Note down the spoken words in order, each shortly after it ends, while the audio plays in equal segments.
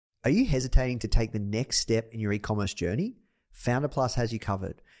Are you hesitating to take the next step in your e-commerce journey? Founder Plus has you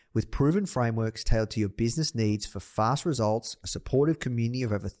covered. With proven frameworks tailored to your business needs for fast results, a supportive community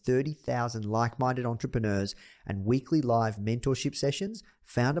of over 30,000 like-minded entrepreneurs, and weekly live mentorship sessions,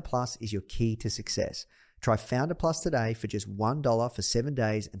 Founder Plus is your key to success. Try Founder Plus today for just $1 for 7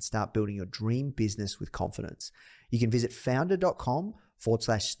 days and start building your dream business with confidence. You can visit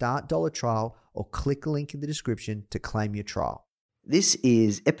founder.com/start $1 or click the link in the description to claim your trial. This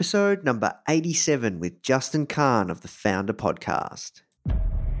is episode number 87 with Justin Kan of the Founder Podcast.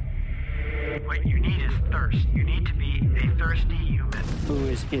 What you need is thirst. You need to be a thirsty human who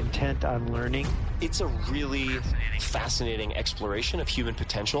is intent on learning. It's a really fascinating exploration of human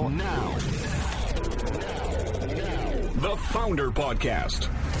potential. Now, the Founder Podcast.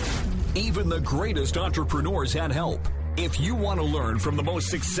 Even the greatest entrepreneurs had help. If you want to learn from the most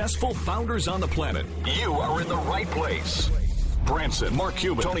successful founders on the planet, you are in the right place. Branson, Mark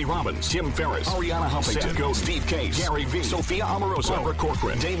Cuban, Tony Robbins, Tim Ferriss, Arianna Huffington, Seth Godin, Steve Case, Gary Vee, Sophia Amoruso, Barbara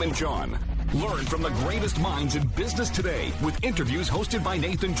Corcoran, Damon John. Learn from the greatest minds in business today with interviews hosted by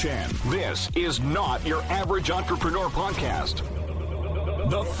Nathan Chan. This is not your average entrepreneur podcast.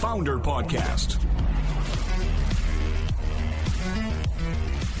 The Founder Podcast.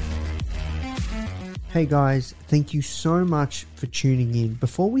 Hey guys, thank you so much for tuning in.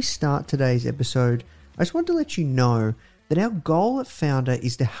 Before we start today's episode, I just want to let you know that our goal at Founder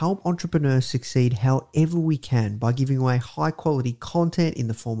is to help entrepreneurs succeed however we can by giving away high quality content in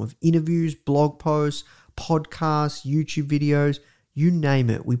the form of interviews, blog posts, podcasts, YouTube videos, you name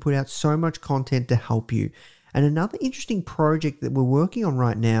it. We put out so much content to help you. And another interesting project that we're working on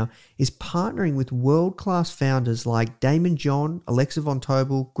right now is partnering with world-class founders like Damon John, Alexa Von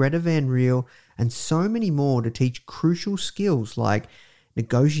Tobel, Greta Van Riel, and so many more to teach crucial skills like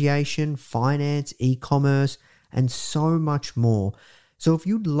negotiation, finance, e-commerce, and so much more. So if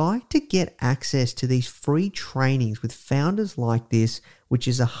you'd like to get access to these free trainings with founders like this, which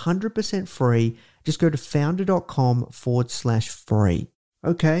is 100% free, just go to founder.com/free.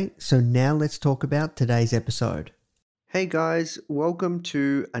 Okay, so now let's talk about today's episode. Hey guys, welcome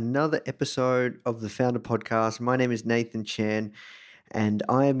to another episode of the Founder Podcast. My name is Nathan Chan, and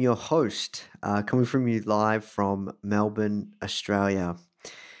I am your host, coming from you live from Melbourne, Australia.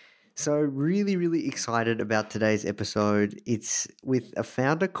 So really excited about today's episode. It's with a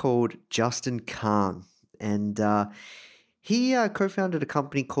founder called Justin Kan, and he co-founded a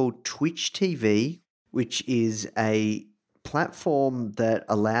company called Twitch TV, which is a platform that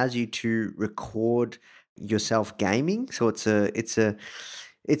allows you to record yourself gaming. So it's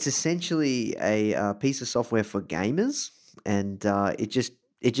essentially a piece of software for gamers, and it just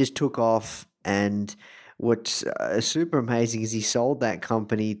took off. And what's super amazing is he sold that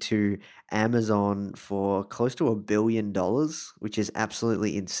company to Amazon for close to $1 billion, which is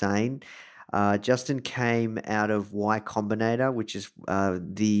absolutely insane. Justin came out of Y Combinator, which is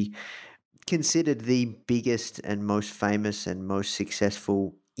considered the biggest and most famous and most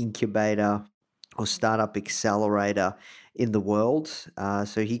successful incubator or startup accelerator in the world.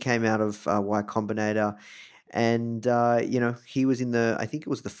 So he came out of Y Combinator. And, he was I think it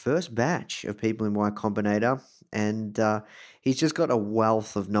was the first batch of people in Y Combinator. And he's just got a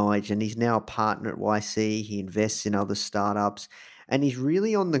wealth of knowledge, and he's now a partner at YC. He invests in other startups, and he's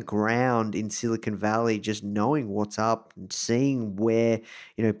really on the ground in Silicon Valley, just knowing what's up and seeing where,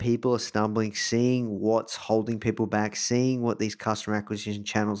 people are stumbling, seeing what's holding people back, seeing what these customer acquisition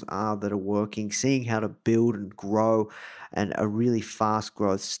channels are that are working, seeing how to build and grow and a really fast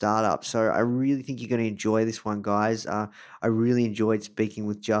growth startup. So I really think you're going to enjoy this one, guys. I really enjoyed speaking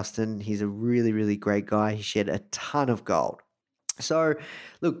with Justin. He's a really great guy. He shared a ton of gold. So,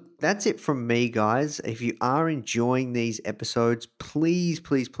 look, that's it from me, guys. If you are enjoying these episodes, please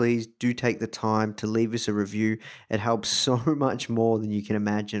do take the time to leave us a review. It helps so much more than you can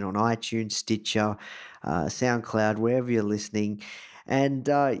imagine on iTunes, Stitcher, SoundCloud, wherever you're listening. And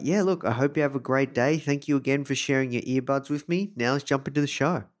look, I hope you have a great day. Thank you again for sharing your earbuds with me. Now let's jump into the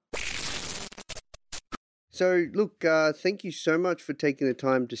show. So, look, thank you so much for taking the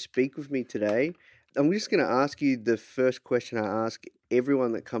time to speak with me today. I'm just going to ask you the first question I ask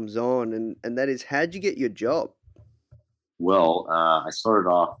everyone that comes on, and that is, how'd you get your job? Well, I started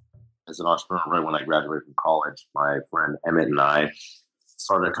off as an entrepreneur right when I graduated from college. My friend Emmett and I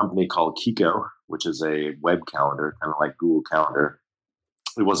started a company called Kiko, which is a web calendar, kind of like Google Calendar.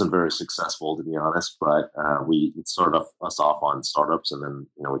 It wasn't very successful, to be honest, but it started us off on startups, and then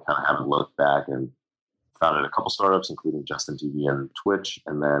we kind of haven't looked back and founded a couple startups, including Justin TV and Twitch,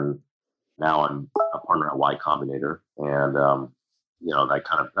 and then now I'm a partner at Y Combinator, and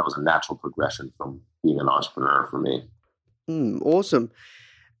that was a natural progression from being an entrepreneur for me. Awesome.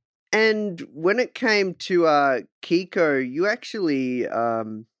 And when it came to Kiko, you actually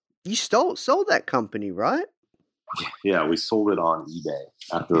you sold that company, right? Yeah, we sold it on eBay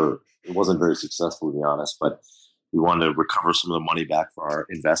after it wasn't very successful, to be honest, but we wanted to recover some of the money back for our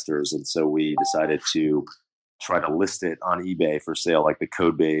investors. And so we decided to try to list it on eBay for sale, like the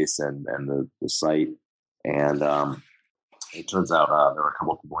code base and the site. And it turns out there were a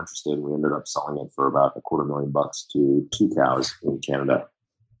couple of people interested. We ended up selling it for about $250,000 to Two Cows in Canada.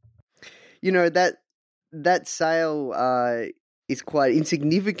 You know, that sale is quite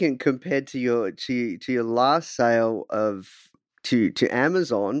insignificant compared to your last sale to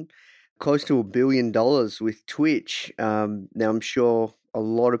Amazon, close to $1 billion with Twitch. Now I'm sure a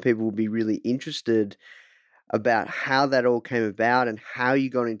lot of people will be really interested about how that all came about and how you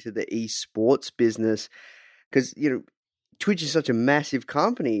got into the esports business, because Twitch is such a massive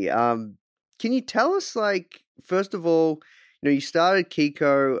company. Can you tell us, like, first of all, you started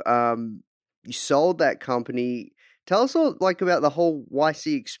Kiko, you sold that company. Tell us all, like, about the whole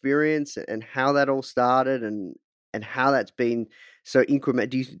YC experience and how that all started and how that's been so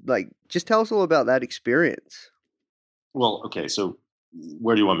incremental. Just tell us all about that experience? Well, okay, so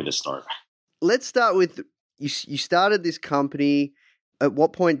where do you want me to start? Let's start with you started this company. At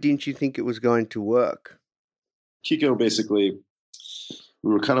what point didn't you think it was going to work? Kiko, basically,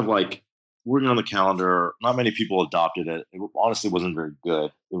 we were kind of like working on the calendar. Not many people adopted it. It honestly wasn't very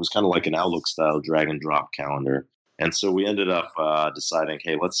good. It was kind of like an Outlook style drag and drop calendar. And so we ended up deciding,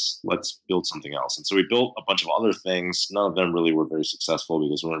 hey, let's build something else. And so we built a bunch of other things. None of them really were very successful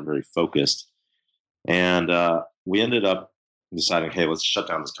because we weren't very focused. And we ended up deciding, hey, let's shut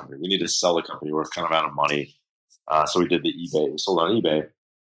down this company. We need to sell the company. We're kind of out of money. So we did the eBay. We sold on eBay.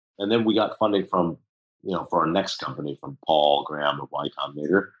 And then we got funding from, for our next company from Paul Graham of Y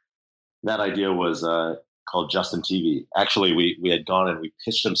Combinator. That idea was called Justin TV. Actually, we had gone and we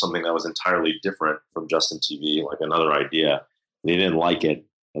pitched him something that was entirely different from Justin TV, like another idea. And he didn't like it.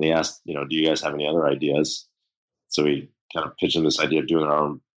 And he asked, do you guys have any other ideas? So we kind of pitched him this idea of doing our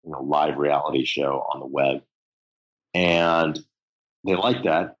own live reality show on the web. And they liked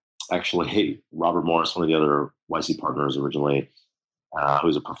that. Actually, hey, Robert Morris, one of the other YC partners originally, who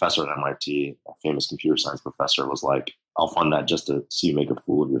was a professor at MIT, a famous computer science professor, was like, I'll fund that just to see you make a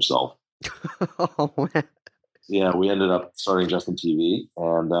fool of yourself. Oh, man. Yeah, we ended up starting Justin TV,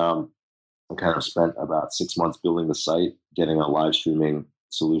 and I kind of spent about 6 months building the site, getting a live streaming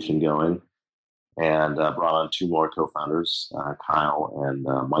solution going, and brought on two more co-founders, Kyle and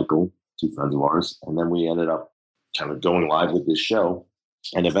Michael, two friends of ours. And then we ended up kind of going live with this show,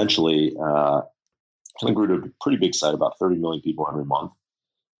 and eventually kind of grew to a pretty big site, about 30 million people every month.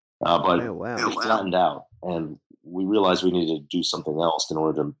 But it flattened out, and we realized we needed to do something else in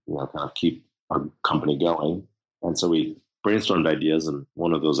order to kind of keep our company going. And so we brainstormed ideas, and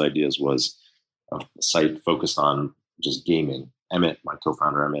one of those ideas was a site focused on just gaming. Emmett, my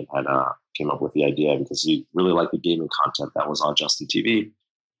co-founder Emmett, had came up with the idea because he really liked the gaming content that was on Justin TV.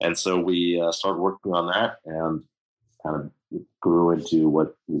 And so we started working on that and kind of grew into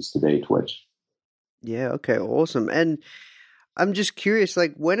what is today Twitch. Yeah, okay, awesome. And I'm just curious,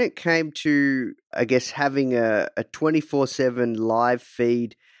 like, when it came to, I guess, having a 24/7 live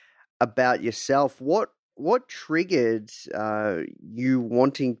feed about yourself, what triggered you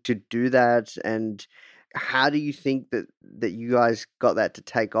wanting to do that, and how do you think that you guys got that to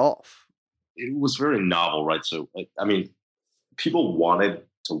take off? It was very novel, right? So, I mean, people wanted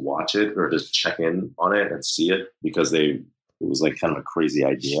to watch it or just check in on it and see it because it was like kind of a crazy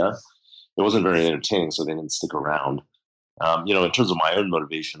idea. It wasn't very entertaining, so they didn't stick around. In terms of my own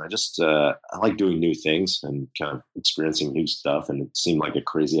motivation, I like doing new things and kind of experiencing new stuff. And it seemed like a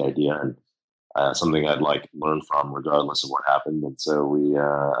crazy idea and something I'd like learn from regardless of what happened. And so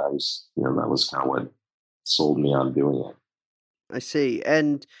that was kind of what sold me on doing it. I see.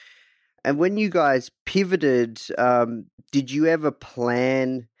 And when you guys pivoted, did you ever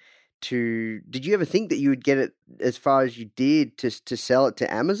think that you would get it as far as you did to sell it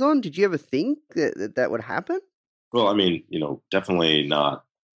to Amazon? Did you ever think that would happen? Well, I mean, definitely not,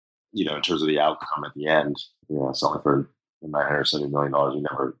 in terms of the outcome at the end, selling for $970 million, you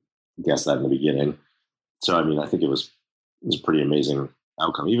never guessed that in the beginning. So, I mean, I think it was a pretty amazing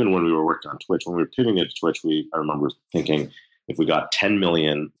outcome. Even when we were working on Twitch, when we were pivoting it to Twitch, I remember thinking if we got 10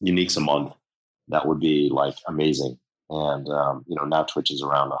 million uniques a month, that would be like amazing. And, now Twitch is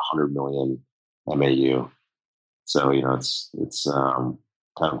around 100 million MAU. So, it's kind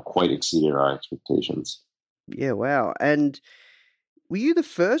of quite exceeded our expectations. Yeah, wow. And were you the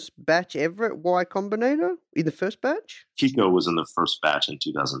first batch ever at Y Combinator? In the first batch? Kiko was in the first batch in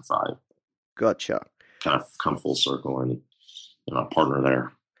 2005. Gotcha. Kind of come full circle and, a partner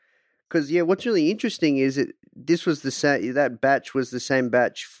there. Because what's really interesting is this was the same. That batch was the same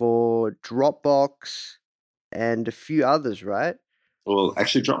batch for Dropbox and a few others, right? Well,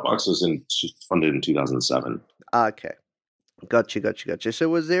 actually, Dropbox was funded in 2007. Okay. Gotcha. So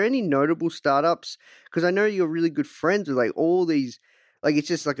was there any notable startups? Because I know you're really good friends with like all these, like it's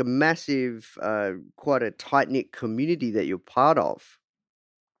just like a massive, quite a tight-knit community that you're part of.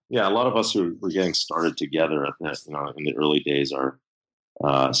 Yeah, a lot of us who were getting started together at that, in the early days are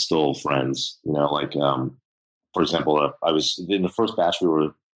still friends. For example, I was in the first batch. We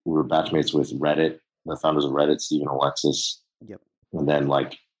were batchmates with Reddit, the founders of Reddit, Steve and Alexis. Yep. And then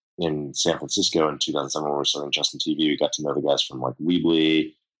like in San Francisco in 2007, when we were starting Justin TV, we got to know the guys from like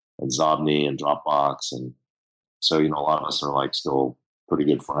Weebly and Zobney and Dropbox, and so a lot of us are like still pretty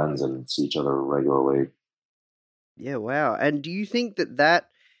good friends and see each other regularly. Yeah, wow. And do you think that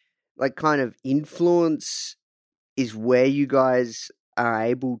like kind of influence is where you guys are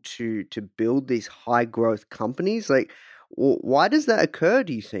able to build these high growth companies? Like, why does that occur,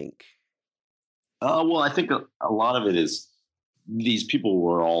 do you think? Well, I think a lot of it is these people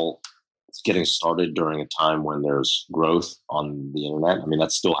were all getting started during a time when there's growth on the internet. I mean,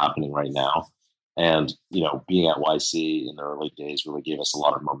 that's still happening right now. And, being at YC in the early days really gave us a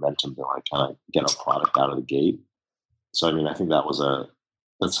lot of momentum to like kind of get our product out of the gate. So, I mean, I think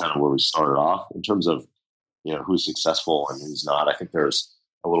that's kind of where we started off in terms of, who's successful and who's not. I think there's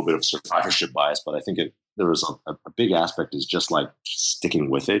a little bit of survivorship bias, but I think there was a big aspect is just like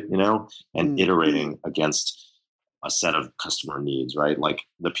sticking with it, and iterating against a set of customer needs, right? Like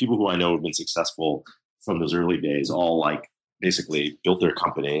the people who I know have been successful from those early days all like basically built their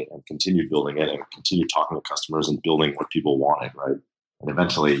company and continued building it and continued talking to customers and building what people wanted, right? And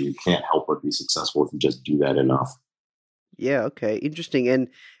eventually you can't help but be successful if you just do that enough. Yeah, okay. Interesting. And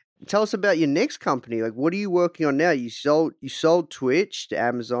tell us about your next company. Like, what are you working on now? You sold Twitch to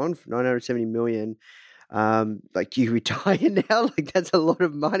Amazon for $970 million. Like you retire now, like that's a lot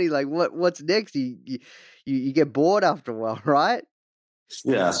of money. Like what's next? You get bored after a while, right?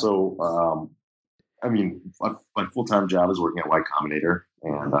 Yeah. So, I mean, my full-time job is working at Y Combinator,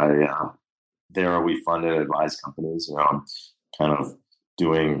 and there we fund and advise companies. I'm kind of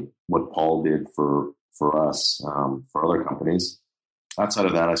doing what Paul did for us, for other companies. Outside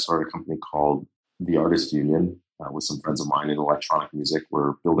of that, I started a company called The Artist Union with some friends of mine in electronic music.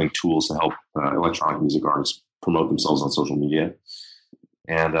 We're building tools to help electronic music artists promote themselves on social media.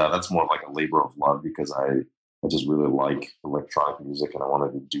 And that's more of like a labor of love because I just really like electronic music and I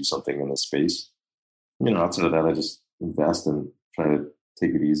wanted to do something in this space. Outside of that, I just invest and try to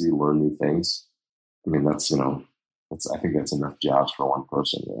take it easy, learn new things. I mean, I think that's enough jobs for one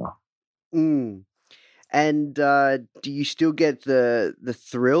person, And do you still get the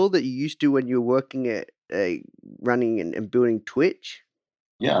thrill that you used to when you were working at running and building Twitch?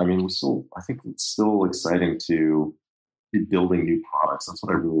 Yeah, I mean, I think it's still exciting to be building new products. That's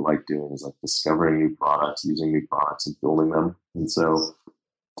what I really like doing is like discovering new products, using new products and building them. And so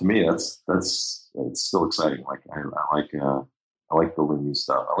to me, it's still exciting. Like I like building new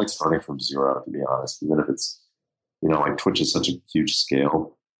stuff. I like starting from zero, to be honest, even if it's, like Twitch is such a huge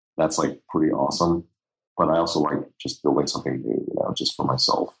scale. That's like pretty awesome. But I also like just building something new, just for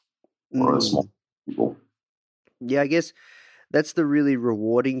myself or a small people. Yeah, I guess that's the really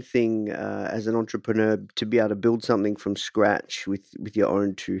rewarding thing as an entrepreneur, to be able to build something from scratch with your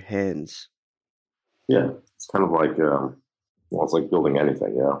own two hands. Yeah, it's kind of like, it's like building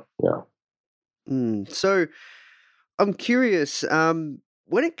anything. Yeah. So I'm curious,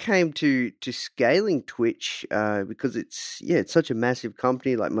 when it came to scaling Twitch, because it's such a massive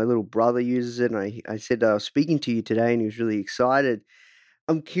company, like my little brother uses it, and I said I was speaking to you today and he was really excited.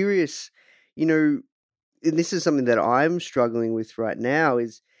 I'm curious, and this is something that I'm struggling with right now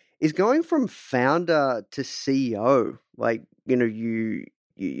is going from founder to CEO. Like,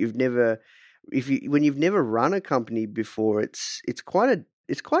 you've never, when you've never run a company before, it's quite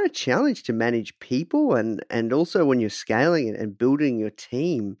a challenge to manage people and also when you're scaling it and building your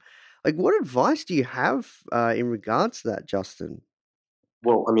team. Like, what advice do you have in regards to that, Justin?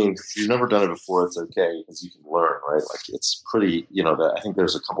 Well, I mean, if you've never done it before, it's okay because you can learn, right? Like it's pretty, I think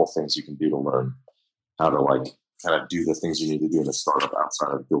there's a couple things you can do to learn how to like kind of do the things you need to do in a startup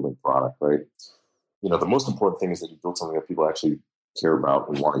outside of building product, right? The most important thing is that you build something that people actually care about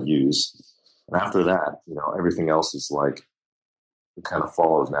and want to use. And after that, everything else is like, it kind of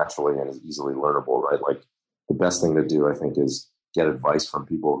follows naturally and is easily learnable, right? Like the best thing to do, I think, is get advice from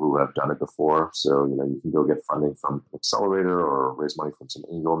people who have done it before. So, you can go get funding from an accelerator or raise money from some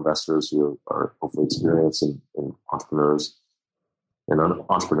angel investors who are hopefully experienced in entrepreneurs and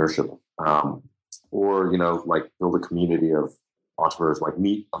entrepreneurship. Or, like build a community of entrepreneurs, like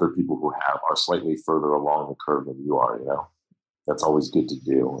meet other people who are slightly further along the curve than you are, that's always good to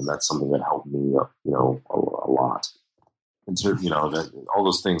do. And that's something that helped me, a lot. And so, all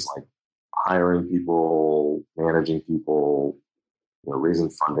those things like hiring people, managing people, raising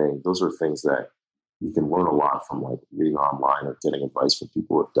funding, those are things that you can learn a lot from, like reading online or getting advice from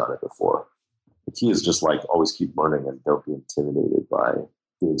people who have done it before. The key is just like always keep learning and don't be intimidated by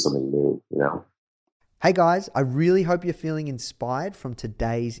doing something new. Hey guys, I really hope you're feeling inspired from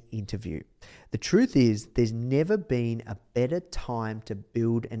today's interview. The truth is, there's never been a better time to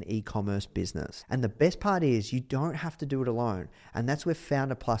build an e-commerce business. And the best part is you don't have to do it alone. And that's where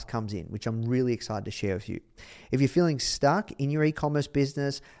Founder Plus comes in, which I'm really excited to share with you. If you're feeling stuck in your e-commerce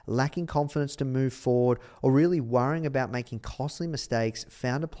business, lacking confidence to move forward, or really worrying about making costly mistakes,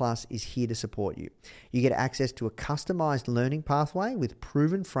 Founder Plus is here to support you. You get access to a customized learning pathway with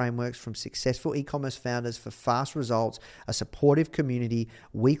proven frameworks from successful e-commerce founders for fast results, a supportive community,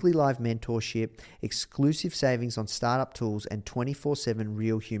 weekly live mentorship, exclusive savings on startup tools, and 24/7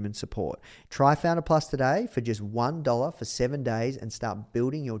 real human support. Try Founder Plus today for just $1 for 7 days and start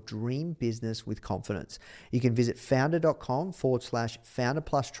building your dream business with confidence. You can visit founder.com/Founder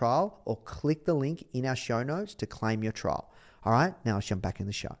Plus trial or click the link in our show notes to claim your trial. All right, now let's jump back in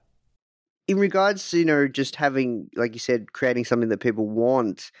the show. In regards to, just having, like you said, creating something that people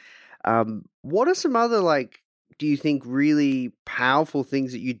want, what are some other, do you think really powerful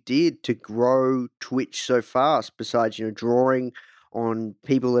things that you did to grow Twitch so fast besides, drawing on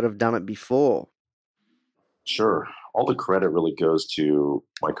people that have done it before? Sure. All the credit really goes to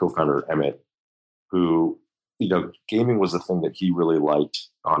my co-founder, Emmett, who, gaming was the thing that he really liked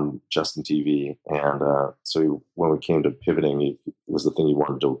on Justin TV. And so when we came to pivoting, it was the thing he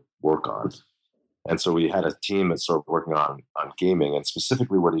wanted to work on. And so we had a team that started working on gaming. And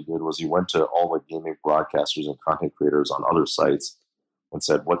specifically what he did was he went to all the gaming broadcasters and content creators on other sites and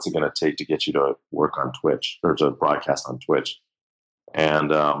said, what's it going to take to get you to work on Twitch or to broadcast on Twitch? And,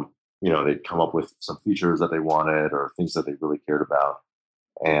 they'd come up with some features that they wanted or things that they really cared about.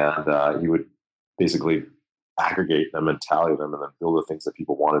 And he would basically aggregate them and tally them and then build the things that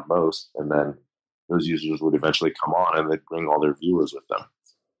people wanted most. And then those users would eventually come on and they'd bring all their viewers with them.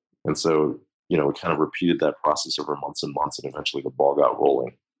 And so, we kind of repeated that process over months and months, and eventually the ball got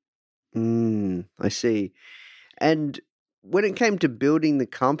rolling. I see. And when it came to building the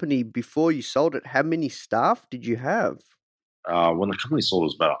company before you sold it, how many staff did you have? When the company sold, it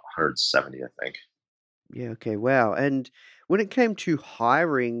was about 170, I think. Yeah, okay, wow. And when it came to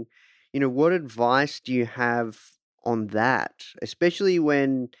hiring, what advice do you have on that? Especially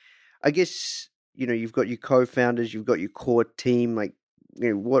when, I guess, you've got your co-founders, you've got your core team,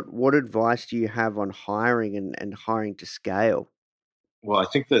 what advice do you have on hiring and hiring to scale? Well, I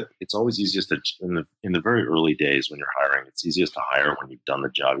think that it's always easiest to, in the very early days when you're hiring, it's easiest to hire when you've done the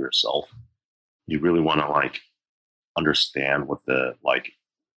job yourself. You really want to understand what the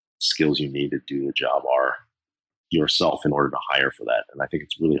skills you need to do the job are yourself in order to hire for that. And I think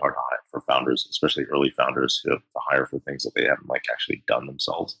it's really hard to hire for founders, especially early founders, who have to hire for things that they haven't actually done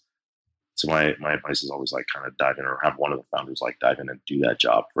themselves. So my advice is always kind of dive in, or have one of the founders dive in and do that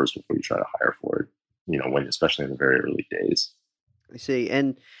job first before you try to hire for it, especially in the very early days. I see.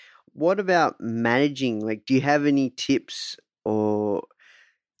 And what about managing? Do you have any tips or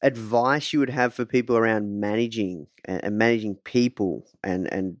advice you would have for people around managing and managing people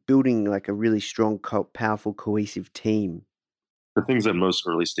and building a really strong, powerful, cohesive team? The things that most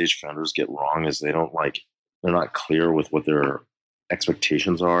early stage founders get wrong is they're not clear with what their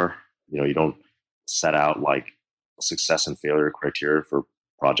expectations are. You don't set out success and failure criteria for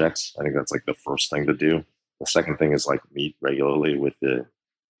projects. I think that's the first thing to do. The second thing is meet regularly with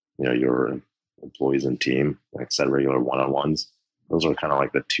your employees and team, set regular one-on-ones. Those are kind of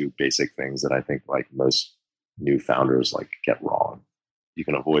the two basic things that I think most new founders get wrong. You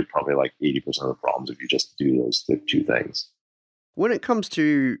can avoid probably 80% of the problems if you just do the two things. When it comes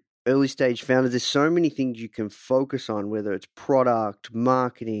to early stage founders, there's so many things you can focus on, whether it's product,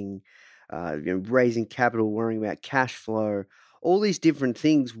 marketing, raising capital, worrying about cash flow, all these different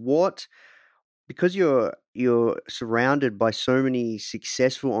things. Because you're surrounded by so many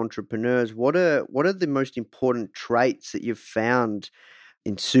successful entrepreneurs, what are the most important traits that you've found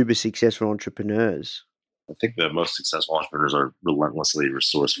in super successful entrepreneurs? I think the most successful entrepreneurs are relentlessly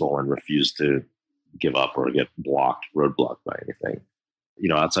resourceful and refuse to give up or get roadblocked by anything.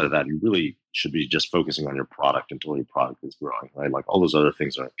 Outside of that, you really should be just focusing on your product until your product is growing, right? All those other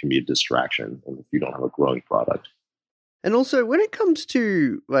things can be a distraction if you don't have a growing product. And also, when it comes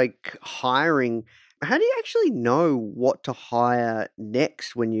to hiring, how do you actually know what to hire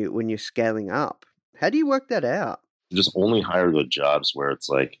next when you're scaling up? How do you work that out? Just only hire the jobs where it's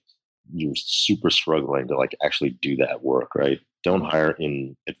like you're super struggling to like actually do that work, right? Don't hire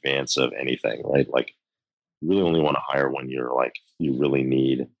in advance of anything, right? Like you really only want to hire when you're like you really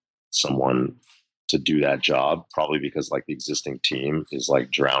need someone to do that job, probably because like the existing team is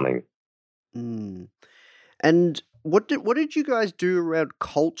like drowning. Mm. And what did you guys do around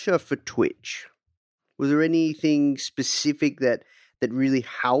culture for Twitch? Was there anything specific that really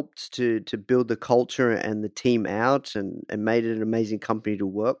helped to build the culture and the team out and made it an amazing company to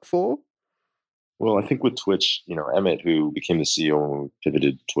work for? Well, I think with Twitch, you know, Emmett, who became the CEO when we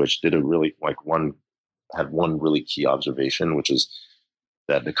pivoted to Twitch, did a really had one really key observation, which is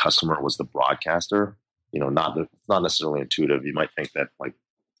that the customer was the broadcaster. You know, not necessarily intuitive. You might think that like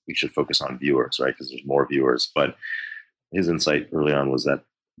we should focus on viewers, right? Because there's more viewers. But his insight early on was that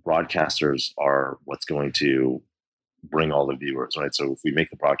broadcasters are what's going to bring all the viewers, right? So if we make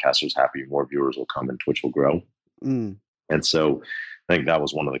the broadcasters happy, more viewers will come and Twitch will grow. Mm. And so I think that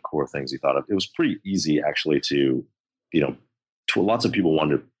was one of the core things he thought of. It was pretty easy actually to, you know, lots of people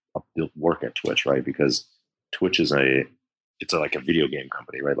wanted to work at Twitch, right? Because Twitch is like a video game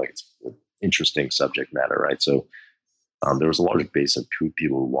company, right? Like it's an interesting subject matter, right? So there was a large base of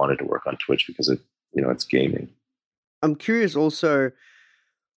people who wanted to work on Twitch because it's gaming. I'm curious also,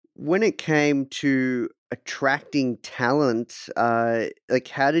 when it came to attracting talent, like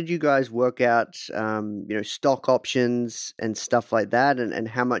how did you guys work out, stock options and stuff like that, and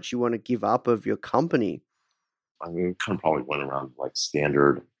how much you want to give up of your company? I mean, kind of probably went around like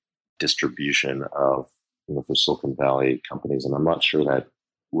standard distribution of, for Silicon Valley companies. And I'm not sure that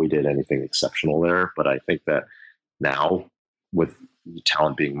we did anything exceptional there, but I think that now with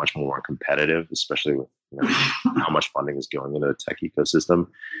talent being much more competitive, especially with how much funding is going into the tech ecosystem,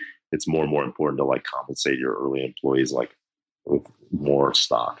 it's more and more important to like compensate your early employees like with more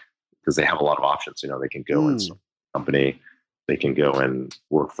stock because they have a lot of options. They can go and start a company, they can go and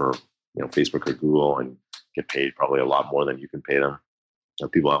work for Facebook or Google and get paid probably a lot more than you can pay them.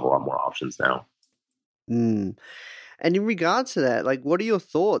 People have a lot more options now. And in regards to that, like, what are your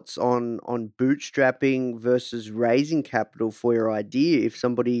thoughts on bootstrapping versus raising capital for your idea? If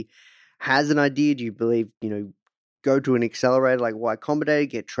somebody has an idea, do you believe, go to an accelerator like Y Combinator,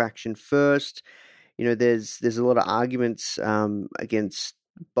 get traction first? There's a lot of arguments against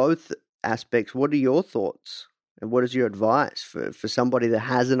both aspects. What are your thoughts? And what is your advice for somebody that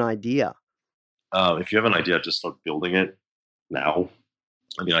has an idea? If you have an idea, just start building it now.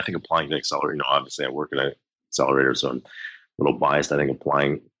 I mean, I think applying to accelerator, obviously I work at an accelerator, so I'm a little biased. I think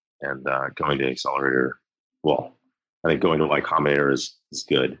applying and going to accelerator, well, I think going to Y Combinator is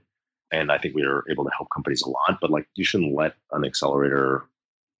good. And I think we are able to help companies a lot, but like you shouldn't let an accelerator,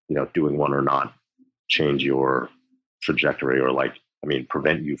 doing one or not change your trajectory or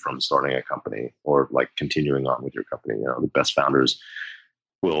prevent you from starting a company or like continuing on with your company. The best founders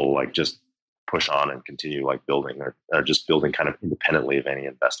will like just push on and continue like building or just building kind of independently of any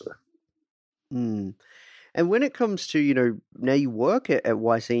investor. And when it comes to, now you work at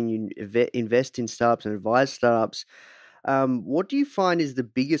YC and you invest in startups and advise startups, what do you find is the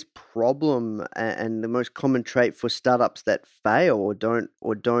biggest problem and the most common trait for startups that fail or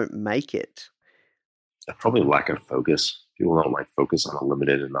don't make it? Probably lack of focus. People don't like focus on a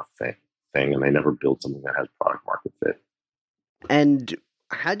limited enough thing and they never build something that has product market fit. And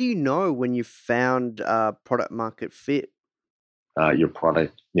how do you know when you've found product market fit? Your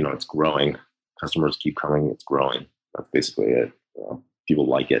product, it's growing. Customers keep coming. It's growing. That's basically it. People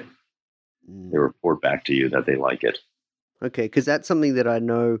like it. They report back to you that they like it. Okay, because that's something that I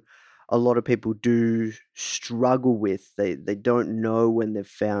know a lot of people do struggle with. They don't know when they've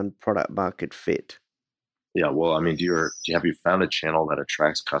found product market fit. Yeah, well, I mean, have you found a channel that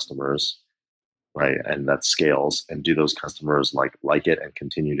attracts customers, right, and that scales, and do those customers like it and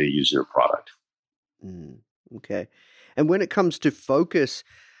continue to use your product? Okay, and when it comes to focus,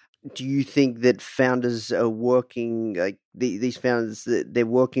 do you think that founders are working like these founders that they're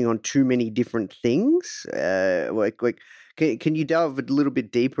working on too many different things? Can you delve a little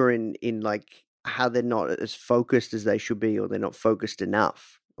bit deeper in like how they're not as focused as they should be, or they're not focused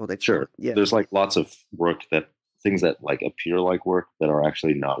enough? Sure. Yeah. There's like lots of things that like appear like work that are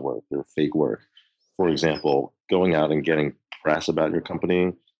actually not work. They're fake work. For example, going out and getting press about your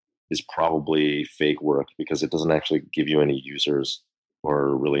company is probably fake work because it doesn't actually give you any users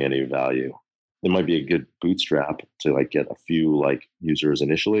or really any value. It might be a good bootstrap to like get a few like users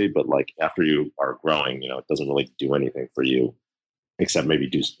initially, but like after you are growing, it doesn't really do anything for you except maybe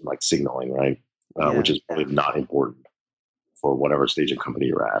do like signaling, right? Which is probably not important for whatever stage of company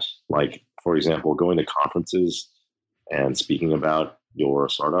you're at. Like, for example, going to conferences and speaking about your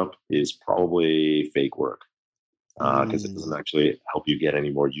startup is probably fake work. because it doesn't actually help you get any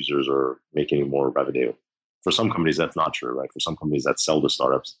more users or make any more revenue. For some companies, that's not true, right? For some companies that sell to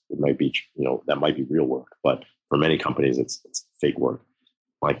startups, it might be, that might be real work. But for many companies, it's fake work.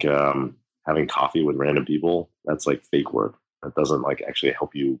 Like having coffee with random people, that's like fake work. That doesn't like actually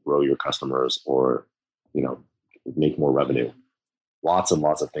help you grow your customers or, make more revenue. Lots and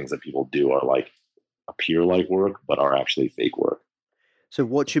lots of things that people do are like appear like work, but are actually fake work. So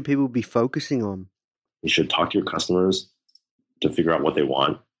what should people be focusing on? You should talk to your customers to figure out what they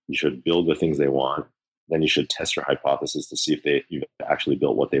want. You should build the things they want. Then you should test your hypothesis to see if you've actually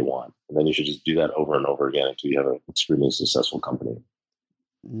built what they want. And then you should just do that over and over again until you have an extremely successful company.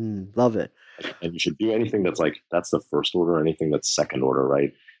 Love it. And you should do anything that's the first order, anything that's second order,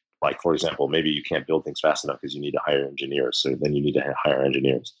 right? Like, for example, maybe you can't build things fast enough because you need to hire engineers. So then you need to hire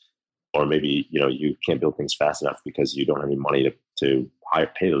engineers. Or maybe, you can't build things fast enough because you don't have any money to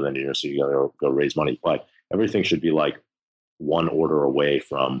pay those engineers. So you got to go raise money. But everything should be like one order away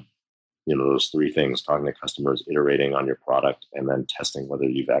from, those three things: talking to customers, iterating on your product, and then testing whether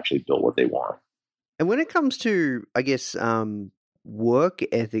you've actually built what they want. And when it comes to, I guess, work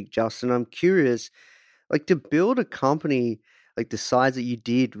ethic, Justin, I'm curious, like to build a company like the size that you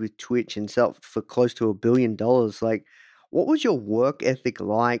did with Twitch and sell for close to $1 billion, like what was your work ethic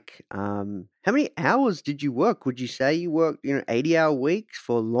like? How many hours did you work? Would you say you worked, 80-hour weeks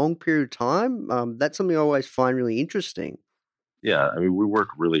for a long period of time? That's something I always find really interesting. Yeah, I mean, we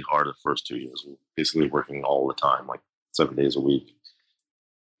worked really hard the first 2 years. We were basically working all the time, like 7 days a week,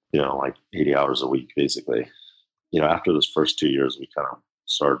 like 80 hours a week, basically. After those first 2 years, we kind of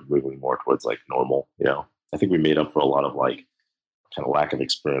started moving more towards like normal. I think we made up for a lot of like kind of lack of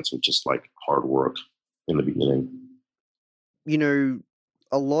experience with just like hard work in the beginning.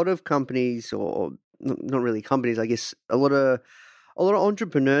 A lot of companies, or not really companies, I guess a lot of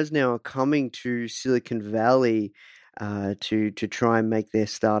entrepreneurs now are coming to Silicon Valley to try and make their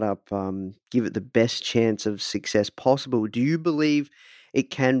startup give it the best chance of success possible. Do you believe it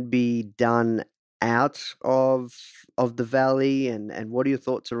can be done out of the valley, and what are your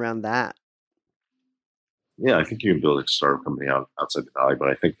thoughts around that? Yeah, I think you can build a startup company outside the valley, but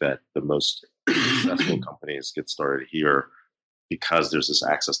I think that the most successful companies get started here because there's this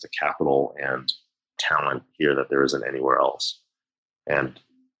access to capital and talent here that there isn't anywhere else. And,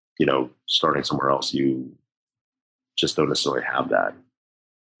 starting somewhere else, you just don't necessarily have that.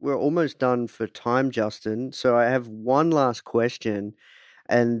 We're almost done for time, Justin. So I have one last question,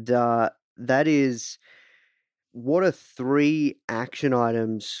 and that is, what are 3 action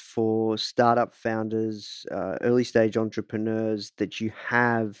items for startup founders, early stage entrepreneurs that you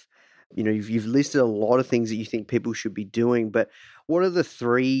have? You've listed a lot of things that you think people should be doing, but what are the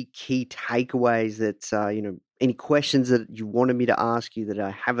 3 key takeaways that, any questions that you wanted me to ask you that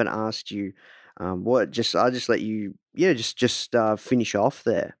I haven't asked you? I'll just let you, just finish off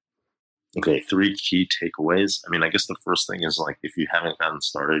there. Okay, 3 key takeaways. I mean, I guess the first thing is like, if you haven't gotten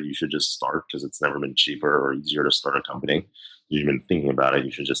started, you should just start, because it's never been cheaper or easier to start a company. You've been thinking about it.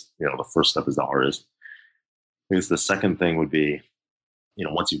 You should just, the first step is the hardest. I guess the second thing would be,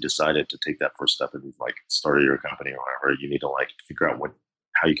 once you've decided to take that first step and you've like started your company or whatever, you need to like figure out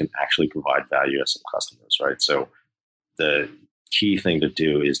how you can actually provide value to some customers, right? So the key thing to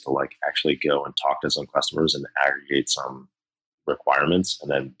do is to like actually go and talk to some customers and aggregate some requirements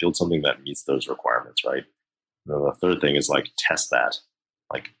and then build something that meets those requirements, right? And then the third thing is like test that,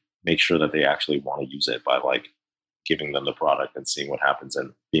 like make sure that they actually want to use it by like giving them the product and seeing what happens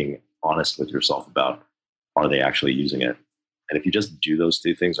and being honest with yourself about, are they actually using it? And if you just do those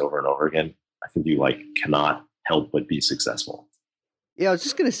 2 things over and over again, I think you like cannot help but be successful. Yeah, I was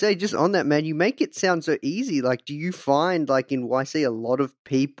just going to say, just on that, man, you make it sound so easy. Like, do you find, like in YC, a lot of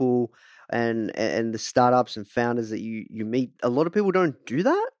people and the startups and founders that you meet, a lot of people don't do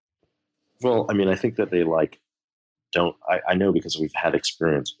that? Well, I mean, I think that they like don't. I know, because we've had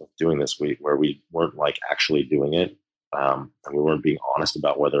experience with doing this where we weren't like actually doing it, and we weren't being honest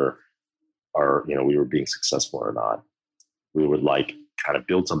about whether we were being successful or not. We would like kind of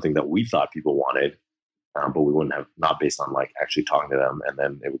build something that we thought people wanted, but we wouldn't have, not based on like actually talking to them. And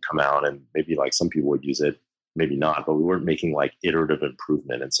then it would come out and maybe like some people would use it, maybe not, but we weren't making like iterative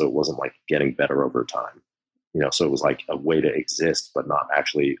improvement. And so it wasn't like getting better over time, so it was like a way to exist, but not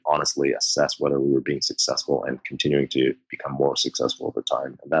actually honestly assess whether we were being successful and continuing to become more successful over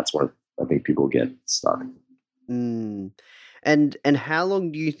time. And that's where I think people get stuck. And how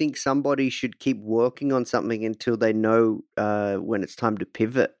long do you think somebody should keep working on something until they know when it's time to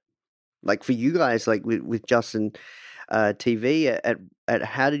pivot? Like for you guys, like with Justin TV, at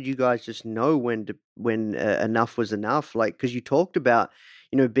how did you guys just know when enough was enough? Like, because you talked about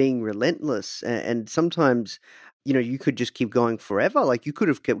being relentless, and sometimes you could just keep going forever. Like you could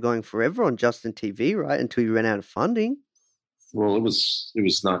have kept going forever on Justin TV, right? Until you ran out of funding. Well, it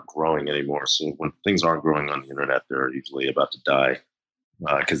was not growing anymore. So when things aren't growing on the internet, they're usually about to die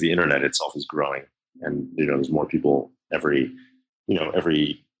because the internet itself is growing, and there's more people every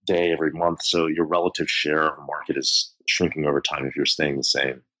day, every month. So your relative share of the market is shrinking over time if you're staying the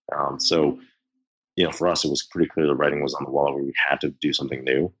same. So for us, it was pretty clear the writing was on the wall where we had to do something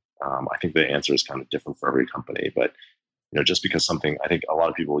new. I think the answer is kind of different for every company, but just because something, I think a lot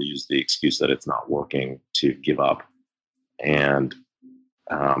of people use the excuse that it's not working to give up, and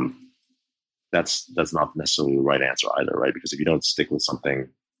that's not necessarily the right answer either, right? Because if you don't stick with something,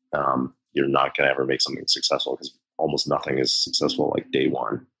 you're not going to ever make something successful, because almost nothing is successful like day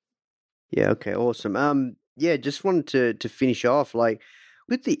one. Yeah. Okay. Awesome. Yeah. Just wanted to finish off like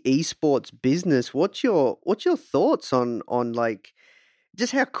with the esports business. What's your thoughts on like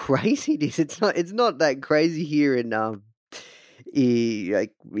just how crazy it is? It's not that crazy here in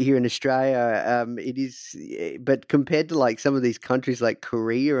like here in Australia. It is, but compared to like some of these countries like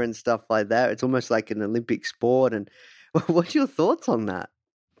Korea and stuff like that, it's almost like an Olympic sport. And what's your thoughts on that?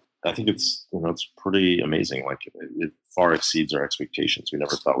 I think it's pretty amazing. Like it far exceeds our expectations. We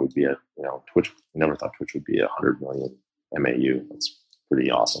never thought we'd be at Twitch. We never thought Twitch would be 100 million MAU. That's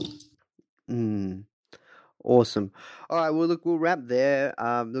pretty awesome. Awesome. All right. Well, look, we'll wrap there.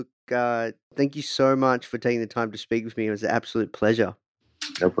 Thank you so much for taking the time to speak with me. It was an absolute pleasure.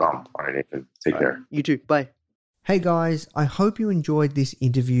 No problem. All right, Nathan. Take care. You too. Bye. Hey guys, I hope you enjoyed this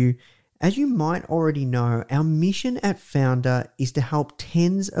interview. As you might already know, our mission at Foundr is to help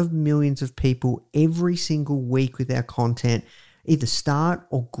tens of millions of people every single week with our content, either start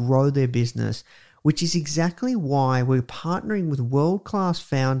or grow their business, which is exactly why we're partnering with world-class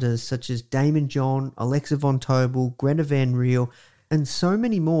founders such as Damon John, Alexa Von Tobel, Greta Van Riel, and so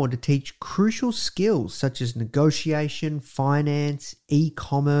many more to teach crucial skills such as negotiation, finance,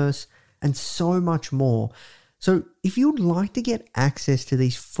 e-commerce, and so much more. So if you'd like to get access to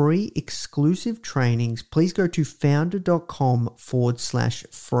these free exclusive trainings, please go to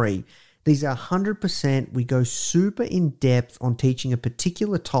foundr.com/free. These are 100%. We go super in depth on teaching a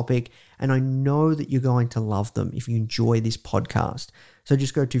particular topic, and I know that you're going to love them if you enjoy this podcast. So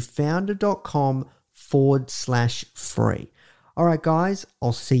just go to foundr.com/free. All right, guys,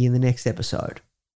 I'll see you in the next episode.